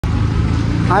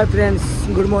Hi friends,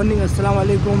 good morning, अस्सलाम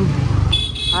वालेकुम।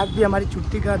 आज भी हमारी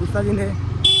छुट्टी का दूसरा दिन है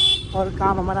और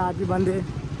काम हमारा आज भी बंद है।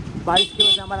 बारिश की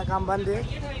वजह से हमारा काम बंद है।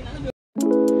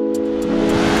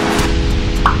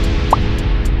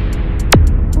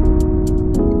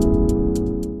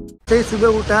 से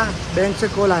सुबह उठा, बैंक से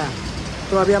कॉल आया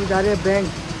तो अभी हम जा रहे हैं बैंक।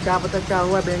 क्या पता क्या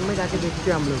हुआ बैंक में, जाके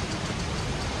देखते हैं हम लोग।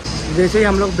 जैसे ही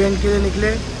हम लोग बैंक के लिए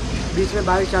निकले, बीच में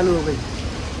बारिश चालू हो गई।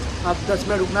 अब 10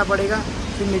 मिनट रुकना पड़ेगा,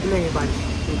 फिर निकलेंगे बारिश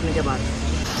रुकने के बाद।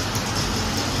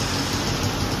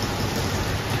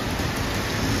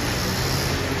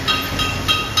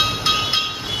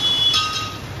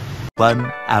 One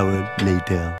hour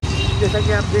later. जैसा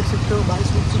कि आप देख सकते हो बारिश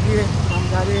रुक चुकी है। हम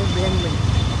जा रहे हैं बैंक में।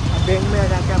 अब बैंक में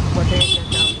जाके आपको बताएंगे क्या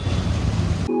क्या हुआ।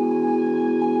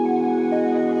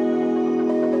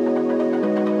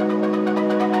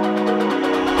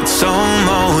 It's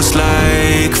almost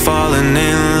like falling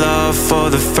in love for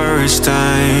the first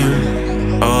time,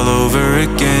 all over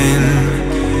again.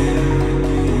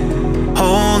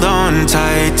 Hold on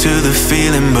tight to the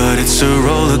feeling, but it's a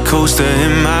roller coaster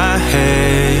in my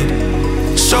head.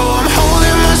 So I'm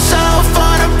holding myself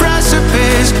on a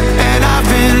precipice, and I've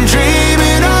been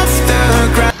dreaming off the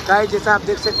ground. Guys, जैसा आप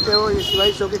देख सकते हो ये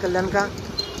शिवाजी चौक के कल्याण का,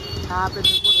 यहाँ पे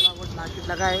देखो थोड़ा बहुत मार्केट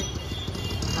लगा है।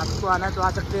 आपको आना तो आ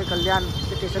सकते हैं। कल्याण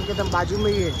स्टेशन के एकदम बाजू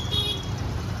में ही है।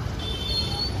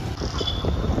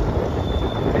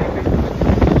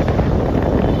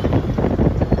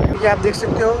 ये आप देख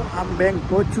सकते हो हम बैंक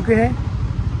पहुंच चुके हैं।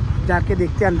 जाके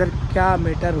देखते हैं अंदर क्या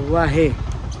मैटर हुआ है।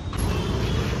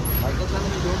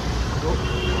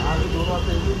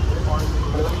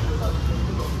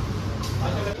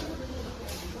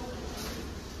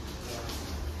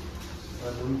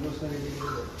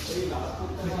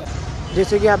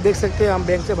 जैसे कि आप देख सकते हैं हम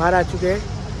बैंक से बाहर आ चुके हैं।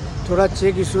 थोड़ा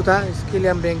चेक इशू था, इसके लिए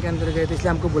हम बैंक के अंदर गए थे, इसलिए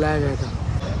हमको बुलाया गया था।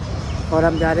 और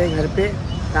हम जा रहे हैं घर पे।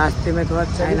 रास्ते में थोड़ा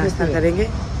चाय नाश्ता करेंगे,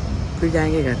 फिर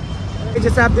जाएंगे घर।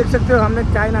 जैसे आप देख सकते हो हमने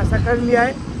चाय नाश्ता कर लिया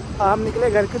है और हम निकले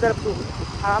घर की तरफ। तो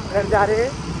हम घर जा रहे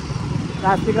हैं।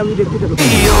 रास्ते का भी देखते थे।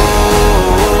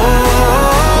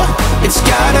 It's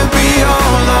gotta be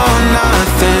all or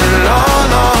nothing,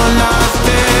 all or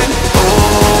nothing.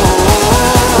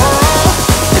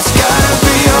 It's gotta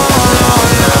be all or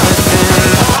nothing.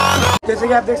 जैसे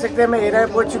कि आप देख सकते हैं मैं एरिया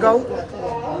में पहुंच चुका हूँ।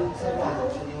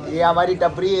 ये हमारी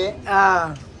टपरी है।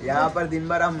 हाँ, यहाँ पर दिन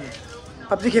भर हम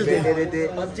पबजी खेलते हैं।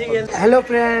 हेलो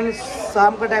फ्रेंड्स,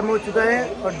 शाम का टाइम हो चुका है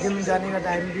और जिम जाने का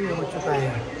टाइम भी हो चुका है।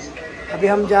 अभी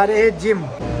हम जा रहे हैं जिम।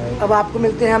 अब आपको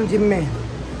मिलते हैं हम जिम में।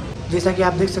 जैसा कि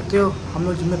आप देख सकते हो हम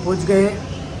लोग जिम में पहुंच गए हैं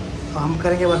और हम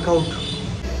करेंगे वर्कआउट।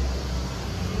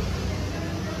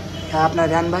 यहाँ अपना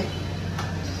ध्यान भाई,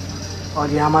 और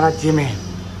यहाँ हमारा जिम है।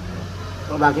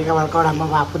 तो बाकी का वर्कआउट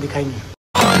हम आपको दिखाएंगे।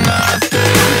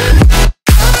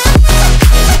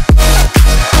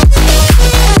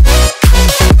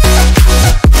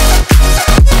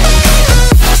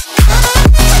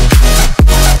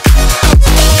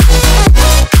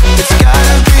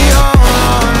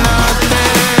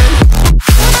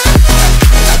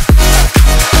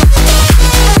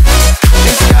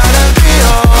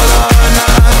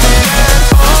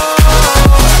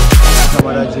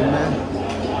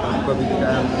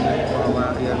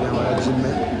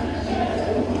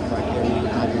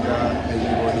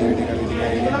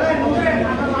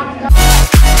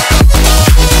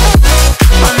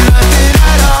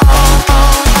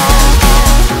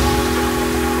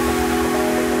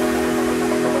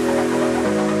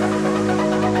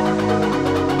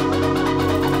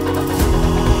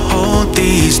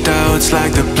 These doubts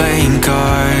like the playing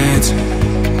cards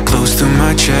close to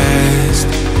my chest.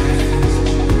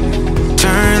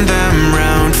 Turn them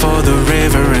round for the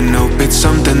river and hope it's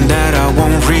something that I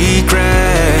won't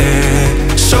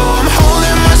regret. So I'm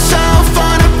holding myself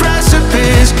on a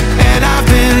precipice, and I've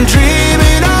been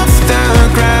dreaming off the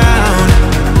ground.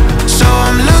 So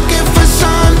I'm looking for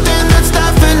something that's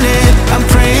definite. I'm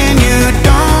praying you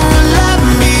don't let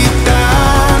me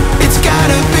down. It's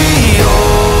gotta be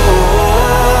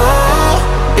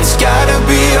It's gotta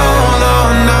be all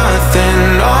or nothing,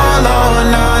 all or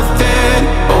nothing.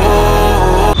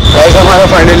 Guys, हमारा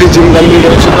finally gym complete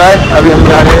हो चुका है। अभी हम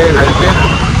जा रहे हैं घर पे।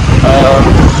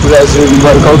 पूरा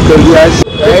वर्कआउट कर दिया आज।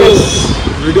 गाइस,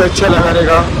 वीडियो अच्छा लगा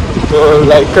रहेगा तो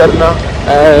लाइक करना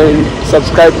एंड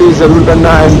सब्सक्राइब भी ज़रूर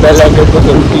करना एंड बेल आइकन को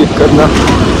जरूर क्लिक करना।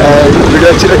 एंड वीडियो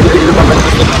अच्छी लगी तो कमेंट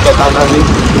में बताना नहीं।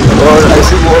 और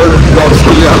ऐसे और ब्लॉग्स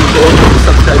के लिए हमको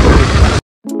सब्सक्राइब करें।